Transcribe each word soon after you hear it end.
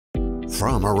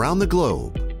from around the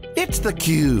globe. It's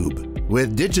theCUBE,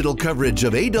 with digital coverage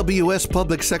of AWS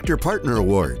Public Sector Partner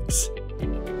Awards.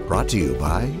 Brought to you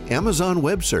by Amazon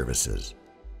Web Services.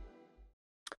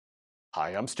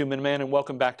 Hi, I'm Stu Miniman, and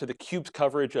welcome back to theCUBE's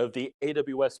coverage of the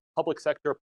AWS Public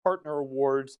Sector Partner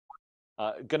Awards.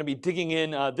 Going to be digging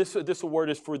in, this award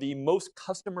is for the most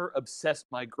customer-obsessed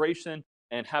migration,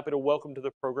 and happy to welcome to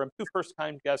the program two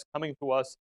first-time guests coming to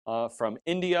us from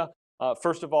India.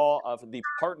 First of all, the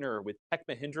partner with Tech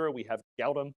Mahindra, we have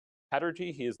Gautam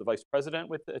Chatterjee. He is the Vice President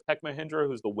with Tech Mahindra,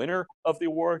 who's the winner of the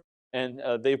award, and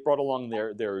they've brought along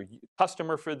their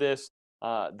customer for this,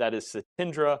 that is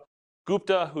Satyendra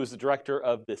Gupta, who's the director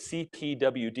of the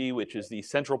CPWD, which is the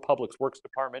Central Public Works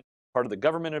Department, part of the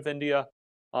government of India.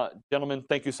 Gentlemen,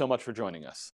 thank you so much for joining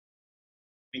us.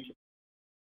 Thank you.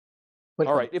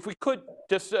 All right, if we could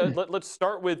just let's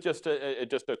start with just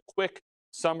a quick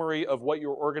summary of what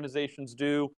your organizations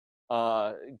do.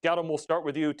 Gautam, we'll start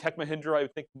with you. Tech Mahindra, I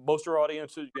think most of our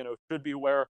audiences, should be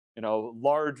aware.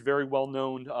 Large, very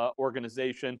well-known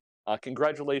organization.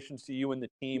 Congratulations to you and the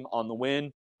team on the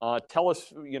win. Tell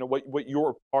us, what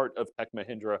your part of Tech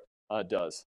Mahindra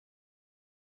does.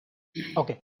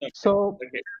 Okay, so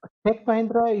Tech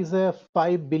Mahindra is a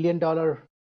 $5 billion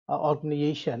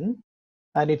organization,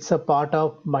 and it's a part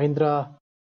of Mahindra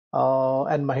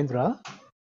and Mahindra,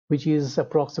 which is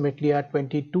approximately a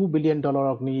 $22 billion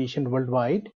organization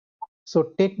worldwide.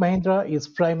 So Tech Mahindra is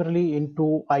primarily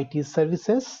into IT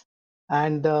services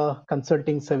and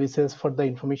consulting services for the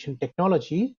information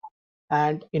technology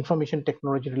and information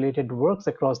technology related works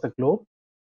across the globe.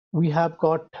 We have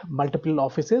got multiple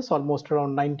offices, almost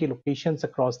around 90 locations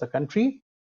across the country.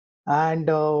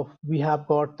 And we have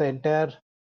got the entire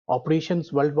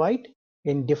operations worldwide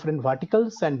in different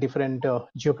verticals and different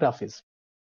geographies.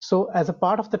 So as a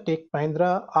part of the Tech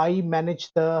Mahindra, I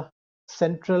manage the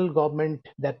central government,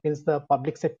 that means the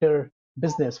public sector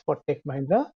business for Tech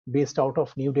Mahindra, based out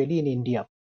of New Delhi in India.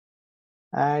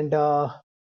 And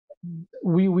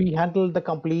we handle the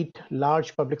complete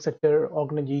large public sector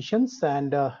organizations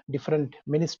and different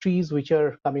ministries which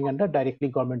are coming under directly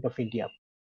Government of India.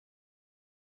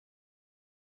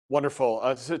 Wonderful.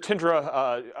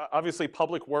 Satyendra, obviously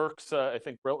public works, I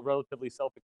think relatively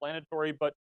self-explanatory,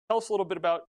 but tell us a little bit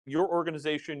about your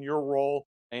organization, your role,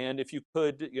 and if you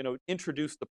could,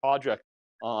 introduce the project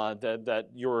that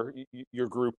your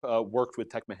group worked with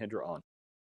Tech Mahindra on.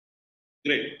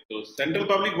 Great. So Central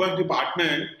Public Works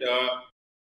Department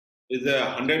is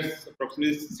a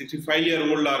approximately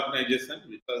 65-year-old organization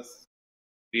which was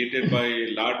created by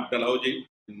Lord Dalhousie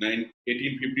in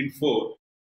 1854.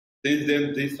 Since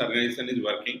then, this organization is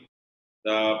working.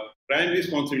 The prime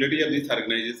responsibility of this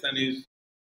organization is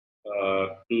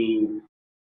to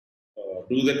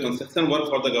do the construction work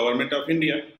for the government of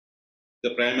India,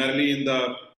 primarily in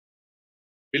the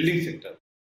building sector.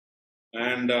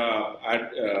 And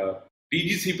at DG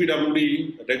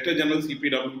CPWD, Director General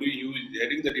CPWD, who is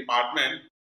heading the department,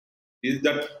 is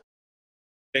the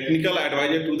technical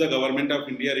advisor to the government of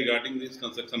India regarding these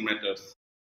construction matters.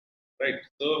 Right.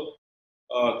 So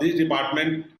this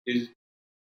department is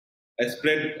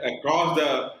spread across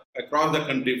the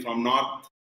country, from north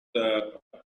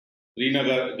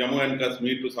Srinagar, Jammu and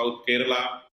Kashmir, to south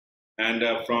Kerala, and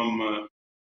from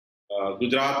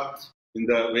Gujarat in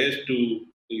the west to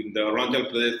in the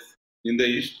Arunachal Pradesh in the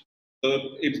east.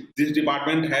 So this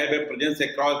department has a presence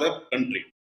across the country.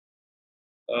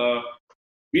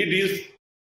 We deal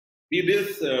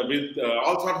with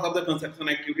all sorts of the construction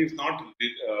activities, not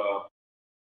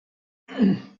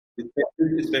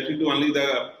especially to only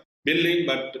the building,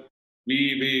 but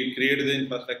we create the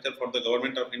infrastructure for the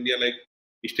government of India, like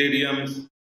stadiums,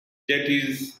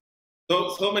 jetties,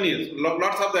 so many,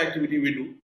 lots of the activity we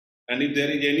do. And if there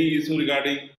is any issue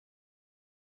regarding,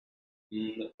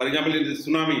 for example, in the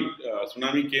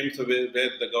tsunami came, so where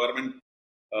the government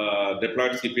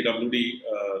deployed CPWD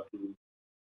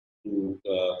to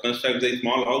construct the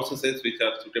small houses which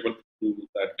are suitable to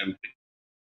that country.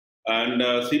 And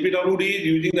CPWD is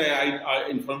using the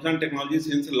information technology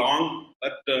since long,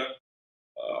 but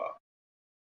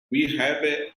we have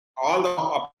all the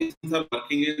operations are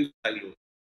working in silos.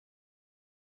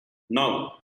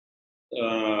 Now,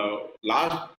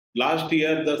 last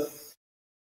year,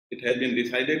 it has been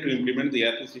decided to implement the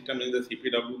ERP system in the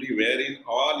CPWD, wherein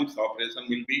all its operation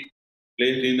will be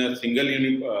placed in a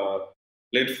single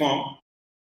platform,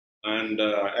 and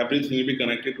everything will be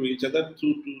connected to each other.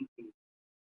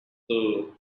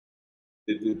 So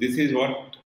this is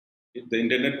what the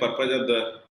intended purpose of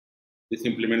this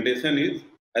implementation is.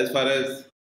 As far as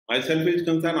myself is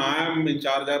concerned, I am in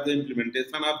charge of the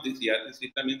implementation of this ERP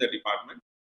system in the department,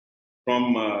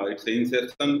 from its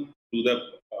inception to the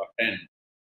end.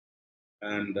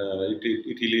 And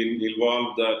it will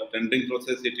involve the tendering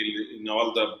process, it will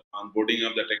involve the onboarding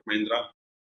of the Tech Mahindra,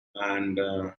 and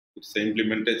it's the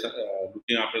implementation,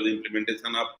 looking after the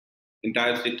implementation of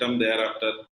entire system,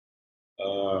 thereafter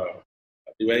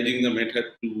devising the method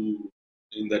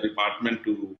in the department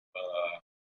to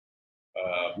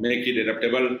make it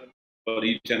adaptable for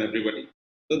each and everybody.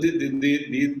 So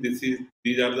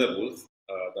these are the rules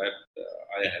that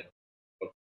I have.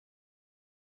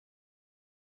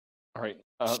 All right.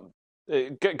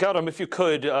 Gautam, if you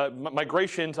could,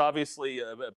 migration's obviously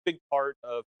a big part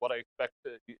of what I expect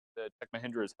Tech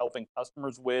Mahindra is helping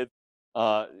customers with.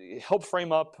 Help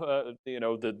frame up,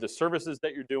 the services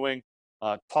that you're doing.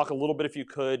 Talk a little bit, if you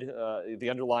could, the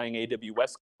underlying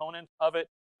AWS component of it,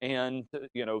 and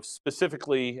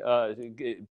specifically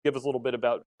give us a little bit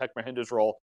about Tech Mahindra's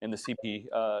role in the CP,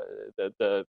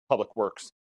 the Public Works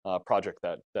project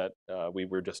that we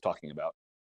were just talking about.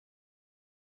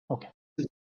 Okay.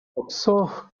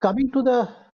 So coming to the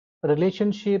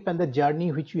relationship and the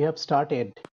journey which we have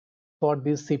started for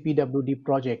this CPWD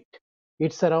project,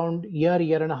 it's around year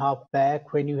and a half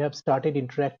back when you have started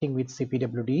interacting with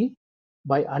CPWD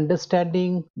by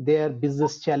understanding their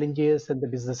business challenges and the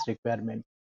business requirement,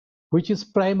 which is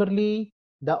primarily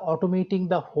the automating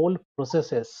the whole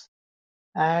processes.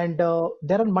 And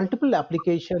there are multiple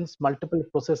applications, multiple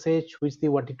processes which they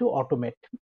wanted to automate.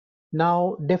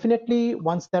 Now, definitely,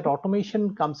 once that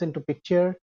automation comes into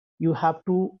picture, you have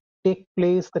to take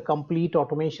place the complete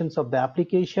automations of the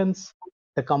applications,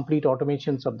 the complete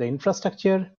automations of the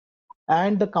infrastructure,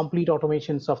 and the complete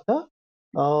automations of the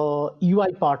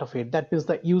UI part of it. That is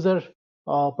the user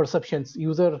perceptions,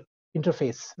 user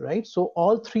interface, right? So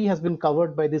all three has been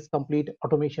covered by this complete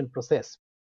automation process.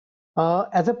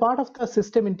 As a part of the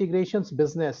system integrations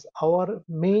business, our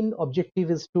main objective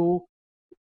is to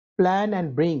plan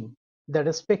and bring the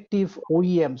respective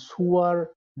OEMs who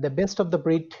are the best of the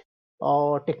breed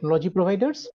technology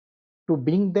providers, to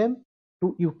bring them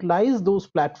to utilize those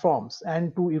platforms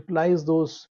and to utilize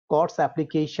those COTS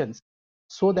applications,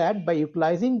 so that by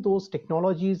utilizing those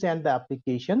technologies and the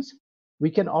applications, we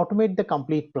can automate the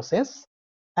complete process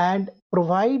and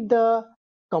provide the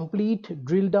complete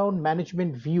drill down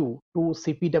management view to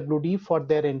CPWD for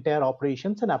their entire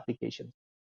operations and applications.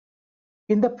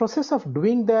 In the process of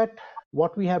doing that,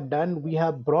 what we have done, we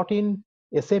have brought in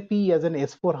SAP as an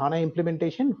S/4HANA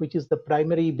implementation, which is the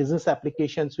primary business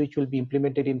applications which will be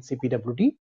implemented in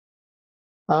CPWD.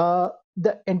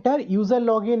 The entire user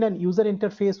login and user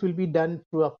interface will be done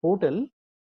through a portal,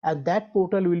 and that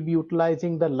portal will be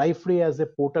utilizing the Liferay as a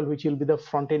portal, which will be the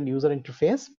front-end user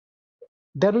interface.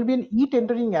 There will be an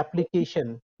e-tendering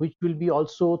application, which will be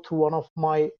also through one of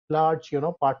my large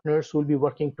partners who will be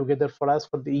working together for us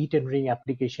for the e-tendering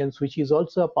applications, which is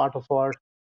also a part of our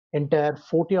entire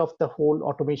forte of the whole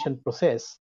automation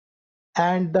process.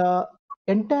 And the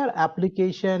entire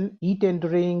application,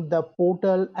 e-tendering, the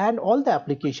portal, and all the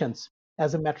applications,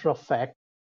 as a matter of fact,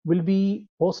 will be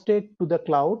hosted to the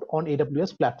cloud on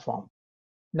AWS platform.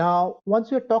 Now,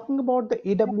 once we're talking about the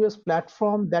AWS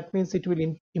platform, that means it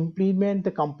will implement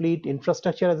the complete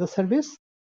infrastructure as a service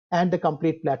and the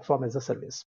complete platform as a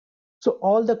service. So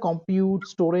all the compute,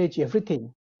 storage,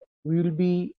 everything, we will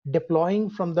be deploying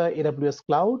from the AWS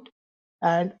cloud,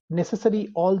 and necessarily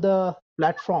all the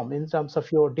platform in terms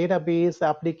of your database,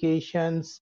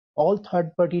 applications, all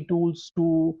third-party tools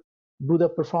to do the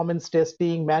performance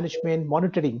testing, management,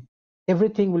 monitoring,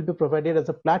 everything will be provided as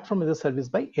a platform as a service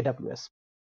by AWS.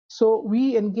 So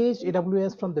we engaged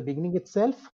AWS from the beginning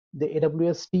itself. The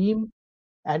AWS team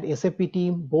and SAP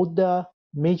team, both the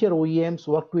major OEMs,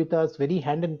 worked with us very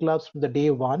hand in gloves from the day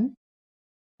one.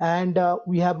 And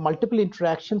we have multiple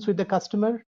interactions with the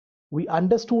customer. We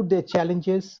understood their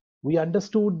challenges. We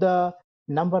understood the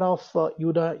number of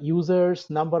users,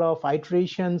 number of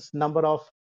iterations, number of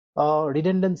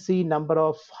redundancy, number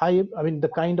of the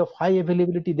kind of high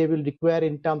availability they will require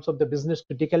in terms of the business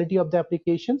criticality of the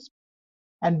applications.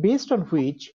 And based on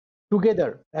which,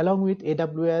 together, along with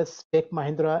AWS, Tech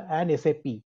Mahindra, and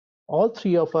SAP, all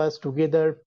three of us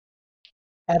together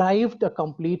arrived at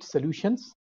complete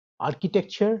solutions,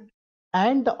 architecture,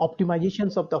 and the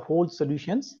optimizations of the whole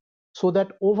solutions, so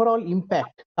that overall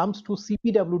impact comes to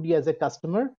CPWD as a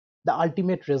customer, the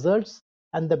ultimate results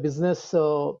and the business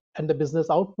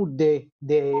output they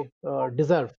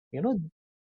deserve.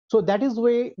 So that is the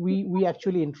way we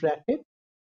actually interacted.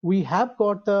 We have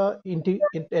got the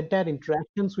entire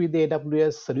interactions with the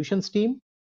AWS solutions team,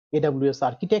 AWS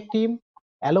architect team,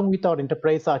 along with our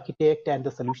enterprise architect and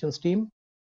the solutions team,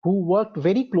 who worked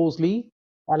very closely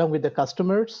along with the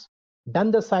customers, done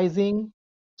the sizing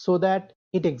so that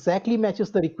it exactly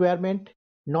matches the requirement,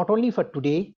 not only for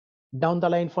today, down the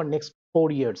line for next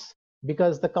 4 years,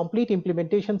 because the complete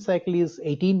implementation cycle is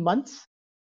 18 months.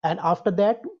 And after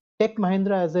that, Tech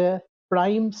Mahindra as a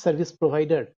prime service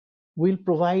provider will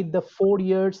provide the 4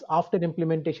 years after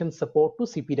implementation support to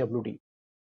CPWD.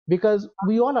 Because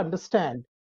we all understand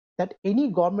that any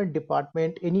government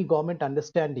department, any government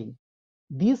understanding,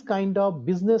 these kind of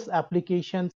business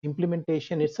applications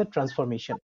implementation, it's a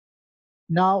transformation.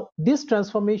 Now, this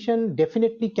transformation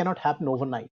definitely cannot happen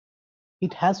overnight.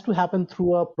 It has to happen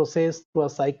through a process, through a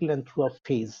cycle, and through a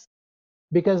phase.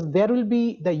 Because there will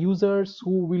be the users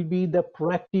who will be the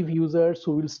proactive users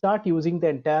who will start using the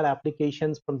entire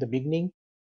applications from the beginning.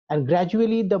 And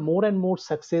gradually, the more and more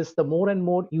success, the more and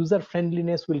more user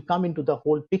friendliness will come into the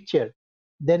whole picture.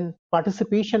 Then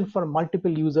participation for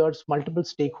multiple users, multiple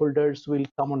stakeholders will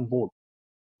come on board.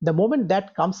 The moment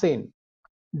that comes in,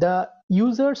 the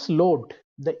users load,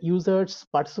 the users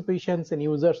participations and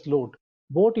users load,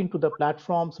 both into the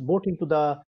platforms, both into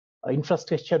the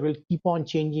infrastructure will keep on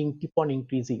changing, keep on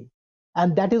increasing.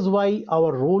 And that is why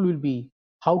our role will be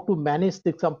how to manage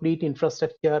the complete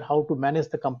infrastructure, how to manage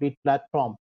the complete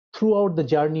platform throughout the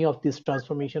journey of this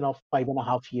transformation of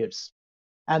 5.5 years.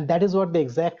 And that is what the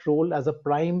exact role as a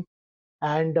prime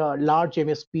and large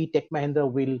MSP Tech Mahindra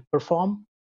will perform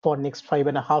for next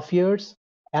 5.5 years,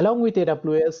 along with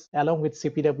AWS, along with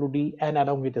CPWD, and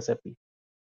along with SAP.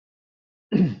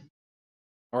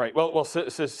 All right, well,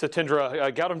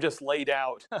 Satyendra, Gautam just laid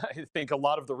out, I think, a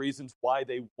lot of the reasons why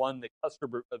they won the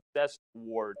Customer Obsessed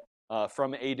Award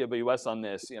from AWS on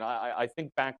this. You know, I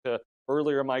think back to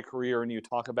earlier in my career, and you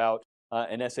talk about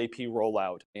an SAP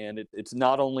rollout, and it's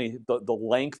not only the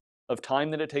length of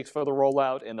time that it takes for the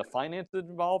rollout and the finances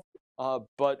involved,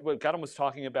 but what Gautam was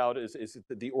talking about is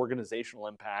the organizational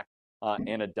impact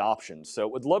and adoption. So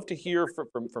would love to hear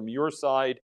from your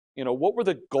side, you know, what were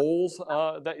the goals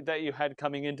that you had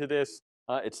coming into this?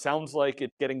 It sounds like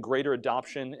it's getting greater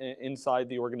adoption inside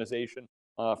the organization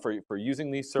for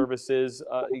using these services.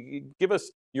 Give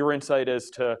us your insight as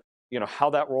to, you know, how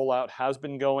that rollout has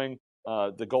been going,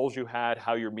 the goals you had,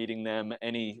 how you're meeting them,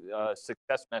 any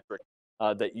success metric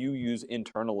that you use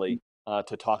internally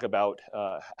to talk about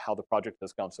how the project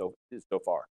has gone so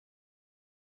far.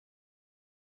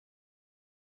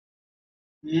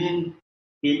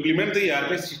 To implement the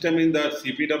ERP system in the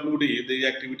CPWD, the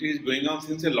activity is going on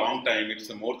since a long time.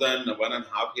 It's more than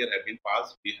 1.5 years have been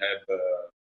passed. We have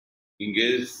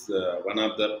engaged one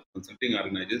of the consulting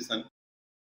organizations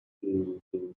to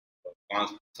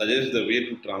suggest the way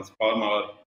to transform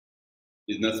our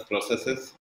business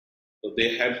processes. So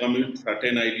they have come with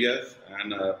certain ideas,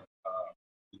 and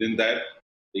within that,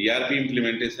 the ERP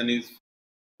implementation is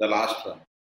the last one.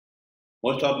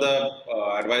 Most of the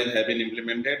advice have been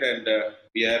implemented, and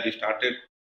we have started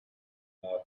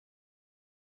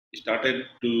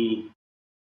to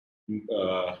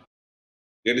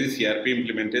get this ERP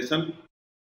implementation,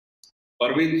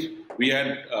 for which we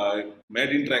had made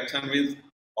interaction with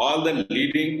all the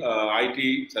leading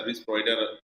IT service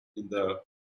provider in the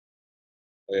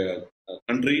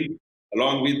country,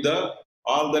 along with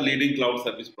all the leading cloud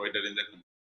service provider in the country,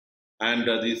 and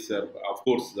of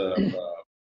course,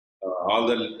 all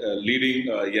the leading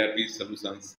ERP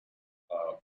solutions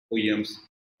OEMs,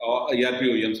 ERP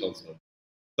OEMs also.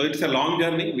 So it's a long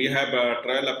journey. We have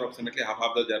traveled approximately half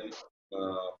of the journey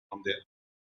from there,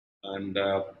 and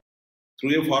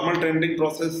through a formal training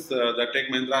process, the Tech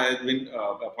Mahindra has been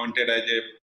appointed as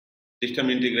a system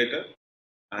integrator,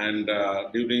 and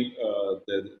during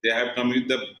they have come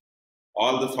with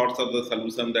all the sorts of the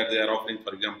solution that they are offering.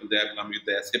 For example, they have come with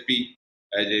the SAP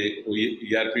as a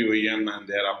ERP OEM, and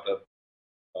thereafter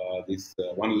this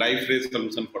one live phrase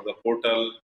solution for the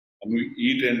portal,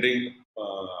 e-trending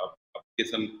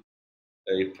application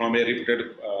from a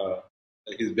reputed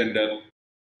his vendor,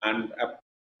 and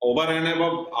over and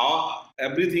above,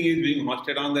 everything is being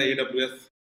hosted on the AWS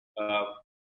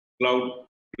cloud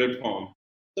platform.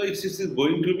 So it's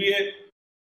going to be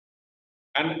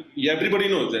and everybody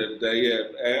knows that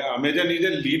Amazon is a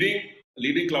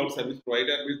leading cloud service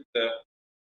provider with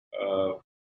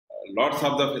lots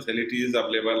of the facilities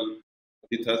available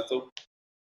with us. So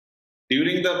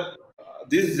during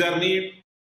this journey,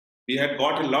 we had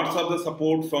got lots of the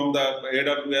support from the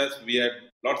AWS. We had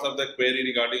lots of the query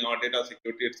regarding our data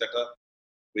security, etc.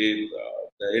 The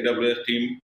AWS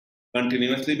team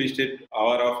continuously visited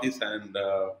our office and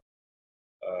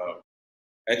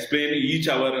explained each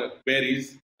our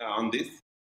queries on this.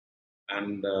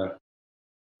 And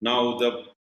now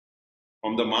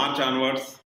from the March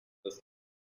onwards,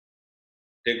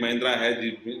 Tech Mahindra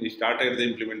has started the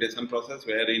implementation process,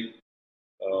 wherein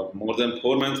More than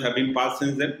 4 months have been passed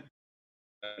since then,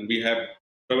 and we have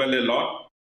traveled a lot.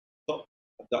 So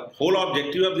the whole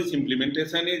objective of this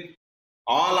implementation is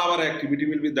all our activity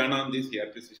will be done on this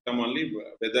ERP system only.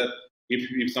 Whether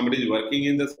if somebody is working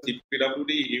in the CPWD,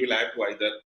 he will have to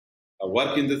either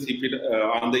work in the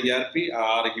on the ERP,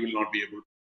 or he will not be able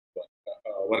to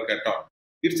work at all.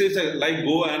 It's a like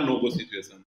go and no go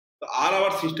situation. So all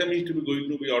our system is going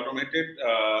to be automated.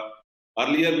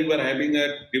 Earlier we were having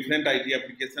a different IT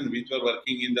application which were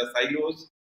working in the silos.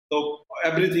 So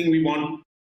everything we want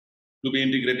to be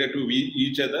integrated to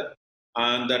each other,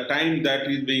 and the time that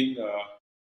is being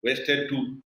wasted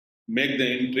to make the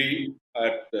entry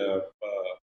at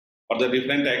for the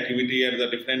different activity at the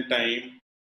different time,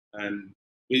 and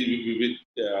the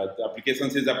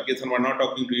application were not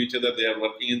talking to each other, they are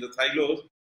working in the silos,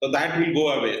 so that will go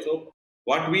away. So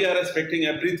what we are expecting,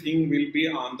 everything will be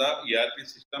on the ERP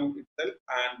system itself,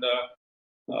 and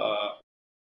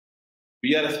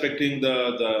we are expecting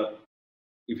the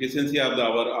efficiency of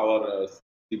our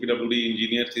CPWD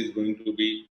engineers is going to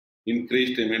be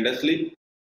increased tremendously.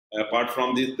 Apart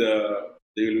from this,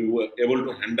 they will be able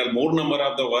to handle more number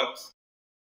of the works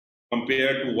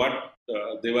compared to what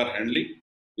they were handling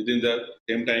within the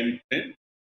same time frame.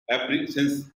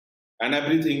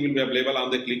 Everything will be available on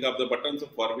the click of the button, so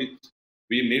for which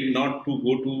we need not to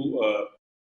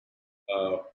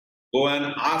go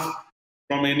and ask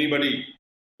from anybody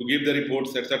to give the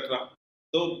reports, etc.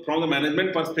 So from the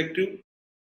management perspective,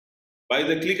 by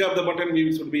the click of the button,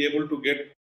 we should be able to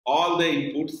get all the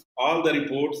inputs, all the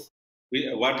reports,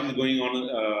 what is going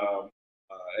on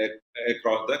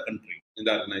across the country in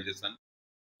the organization.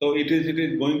 So it is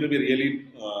going to be really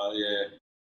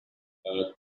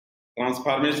a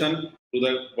transformation to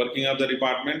the working of the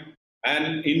department,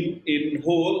 and in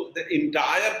whole, the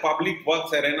entire public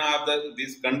works arena of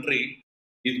this country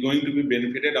is going to be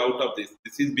benefited out of this.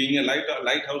 This is being a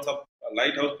lighthouse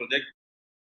project.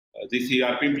 This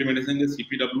ERP implementation, the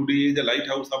CPWD is a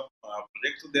lighthouse of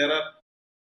projects. So there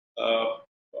are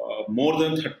more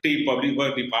than 30 public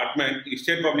work departments,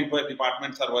 state public work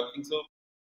departments are working. So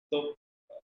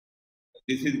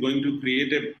this is going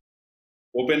to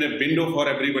open a window for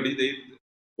everybody.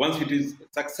 Once it is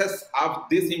success of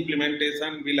this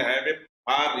implementation, will have a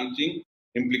far-reaching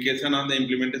implication on the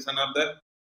implementation of the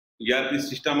ERP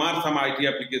system or some IT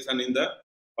application in the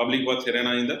public works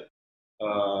arena in the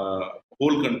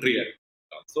whole country.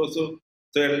 So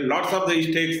lots of the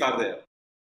stakes are there.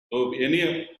 So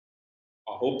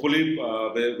hopefully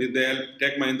with the help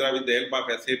Tech Mahindra, with the help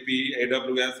of SAP,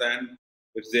 AWS, and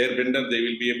it's their vendor, they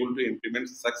will be able to implement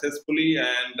successfully,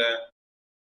 and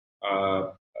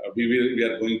we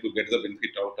are going to get the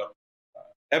benefit out of.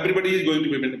 Everybody is going to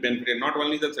be benefited, not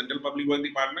only the Central Public Works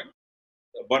Department,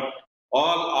 but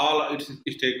all its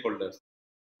stakeholders.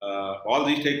 All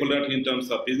these stakeholders in terms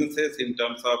of businesses, in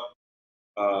terms of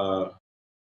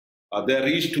their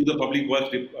reach to the public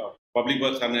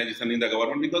works organization in the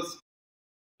government, because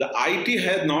the IT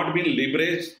has not been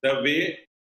leveraged the way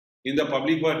in the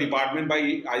public works department by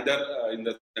either in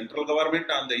the central government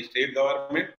or the state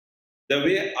government, the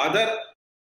way other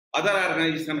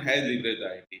organization has leveraged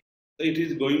the IT. So it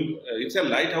is going. It's a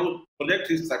lighthouse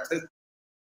project. Its success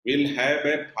will have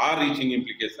a far-reaching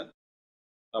implication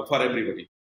for everybody.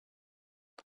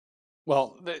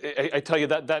 Well, I tell you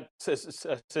that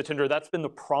Satyendra, that's been the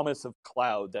promise of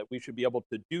cloud, that we should be able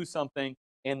to do something,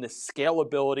 and the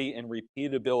scalability and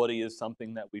repeatability is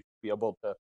something that we should be able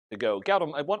to go.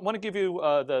 Gautam, I want to give you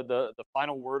the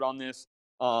final word on this.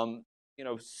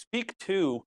 Speak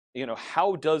to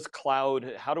how does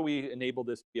cloud, how do we enable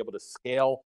this to be able to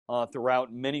scale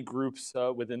throughout many groups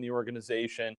within the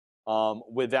organization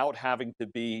without having to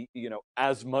be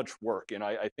as much work. And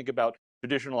I think about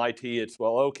traditional IT, it's,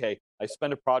 well, okay, I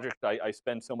spend a project, I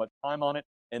spend so much time on it,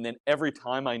 and then every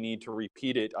time I need to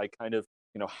repeat it, I kind of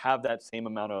have that same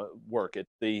amount of work.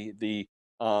 It's the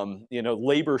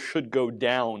labor should go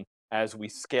down as we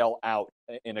scale out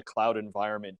in a cloud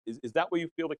environment. Is that what you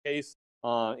feel the case?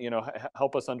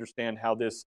 Help us understand how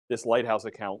this lighthouse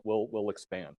account will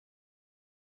expand.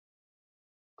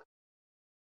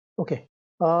 Okay.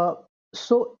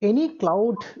 So any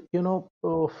cloud,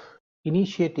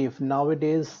 initiative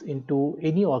nowadays into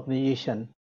any organization,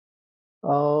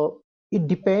 it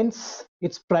depends.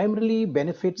 It's primarily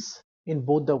benefits in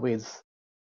both the ways.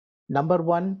 Number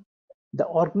one, the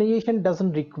organization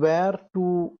doesn't require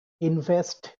to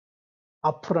invest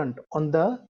upfront on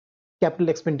the capital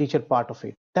expenditure part of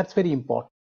it. That's very important.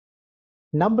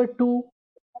 Number two,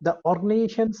 the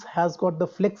organizations has got the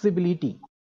flexibility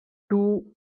to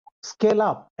scale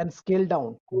up and scale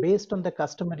down based on the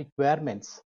customer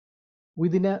requirements.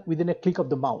 within a click of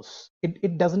the mouse.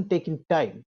 It doesn't take in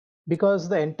time because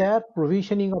the entire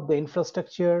provisioning of the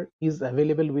infrastructure is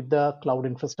available with the cloud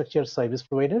infrastructure service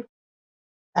provider.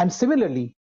 And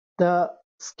similarly, the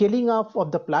scaling up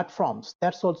of the platforms,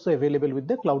 that's also available with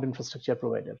the cloud infrastructure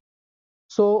provider.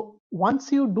 So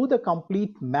once you do the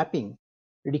complete mapping,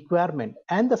 requirement,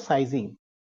 and the sizing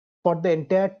for the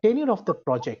entire tenure of the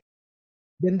project,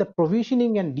 then the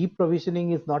provisioning and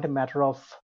deprovisioning is not a matter of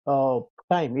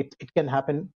time. It can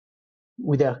happen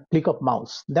with a click of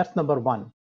mouse. That's number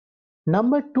one.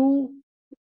 Number two,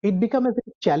 it becomes a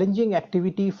very challenging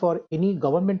activity for any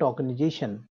government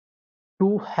organization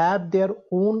to have their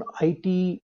own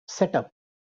IT setup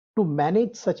to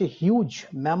manage such a huge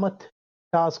mammoth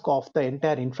task of the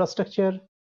entire infrastructure,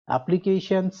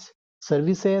 applications,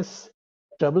 services,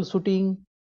 troubleshooting,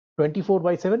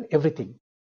 24/7, everything.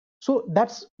 So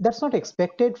that's not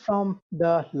expected from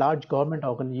the large government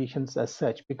organizations as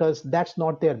such, because that's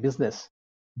not their business.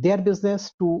 Their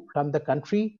business to run the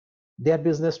country, their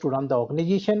business to run the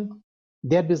organization,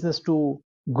 their business to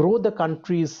grow the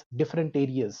country's different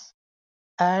areas.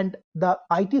 And the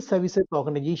IT services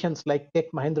organizations like Tech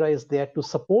Mahindra is there to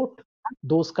support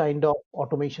those kind of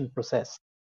automation process.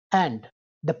 And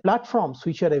the platforms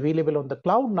which are available on the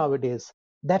cloud nowadays,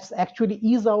 that's actually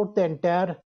ease out the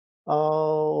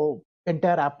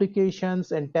entire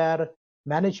applications, entire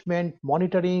management,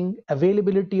 monitoring,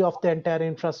 availability of the entire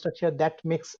infrastructure. That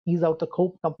makes ease out the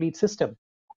whole complete system.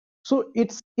 So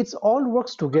it's all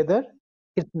works together.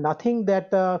 It's nothing that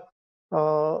the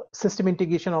system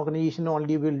integration organization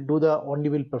only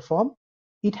will perform.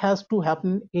 It has to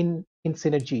happen in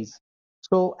synergies.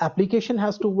 So application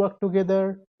has to work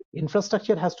together,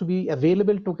 infrastructure has to be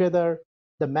available together,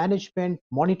 the management,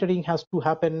 monitoring has to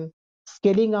happen,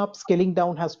 scaling up, scaling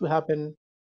down has to happen,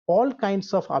 all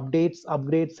kinds of updates,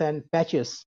 upgrades, and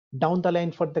patches down the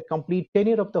line for the complete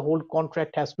tenure of the whole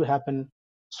contract has to happen,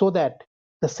 so that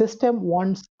the system,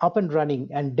 once up and running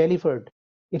and delivered,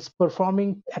 it's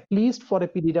performing at least for a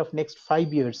period of next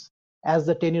 5 years as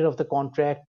the tenure of the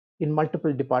contract in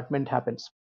multiple department happens.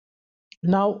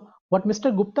 Now, what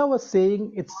Mr. Gupta was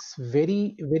saying, it's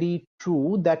very, very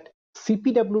true that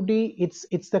CPWD,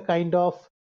 it's the kind of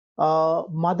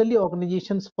motherly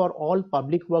organizations for all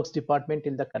public works department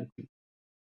in the country.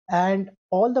 And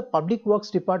all the public works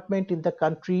department in the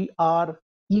country are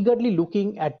eagerly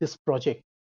looking at this project.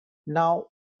 Now,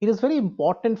 it is very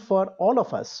important for all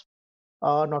of us,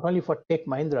 not only for Tech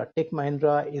Mahindra,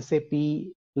 SAP,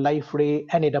 LifeRay,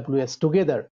 and AWS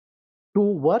together to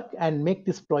work and make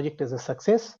this project as a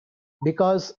success,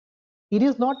 because it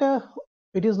is not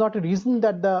a reason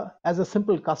that as a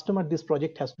simple customer this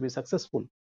project has to be successful.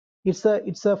 It's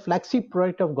a flagship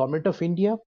project of Government of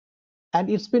India, and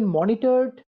it's been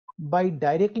monitored by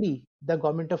directly the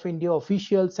Government of India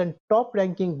officials and top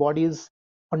ranking bodies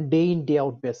on day in day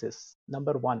out basis.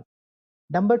 Number one.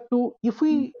 Number two, if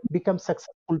we become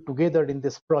successful together in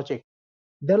this project,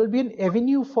 there will be an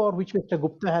avenue for which Mr.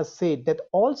 Gupta has said that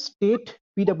all state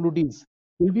PWDs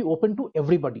will be open to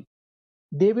everybody.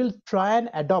 They will try and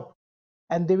adopt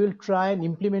and they will try and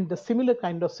implement the similar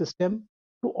kind of system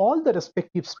to all the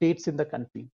respective states in the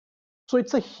country. So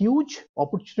it's a huge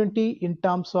opportunity in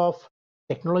terms of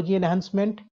technology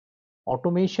enhancement,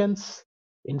 automations,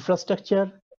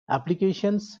 infrastructure,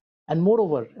 applications, and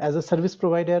moreover, as a service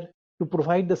provider, to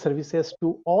provide the services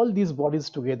to all these bodies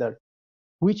together,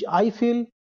 which I feel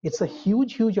it's a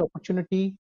huge, huge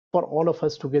opportunity for all of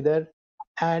us together.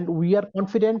 And we are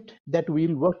confident that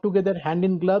we'll work together hand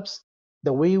in gloves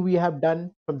the way we have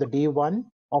done from the day one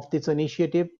of this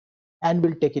initiative, and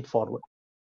we'll take it forward.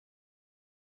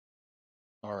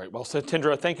 All right, well,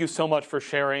 Satyendra, thank you so much for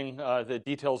sharing the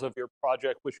details of your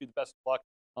project. Wish you the best of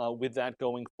luck with that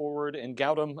going forward. And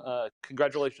Gautam,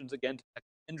 congratulations again to Tech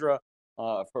Mahindra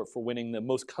for winning the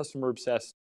most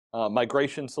customer-obsessed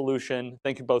migration solution.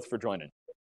 Thank you both for joining.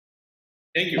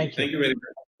 Thank you. Thank you very much.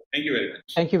 Thank you very much.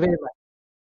 Thank you very much.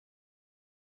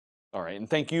 All right, and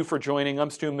thank you for joining. I'm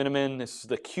Stu Miniman. This is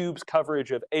theCUBE's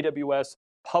coverage of AWS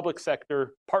Public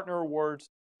Sector Partner Awards.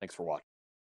 Thanks for watching.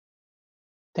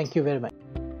 Thank you very much.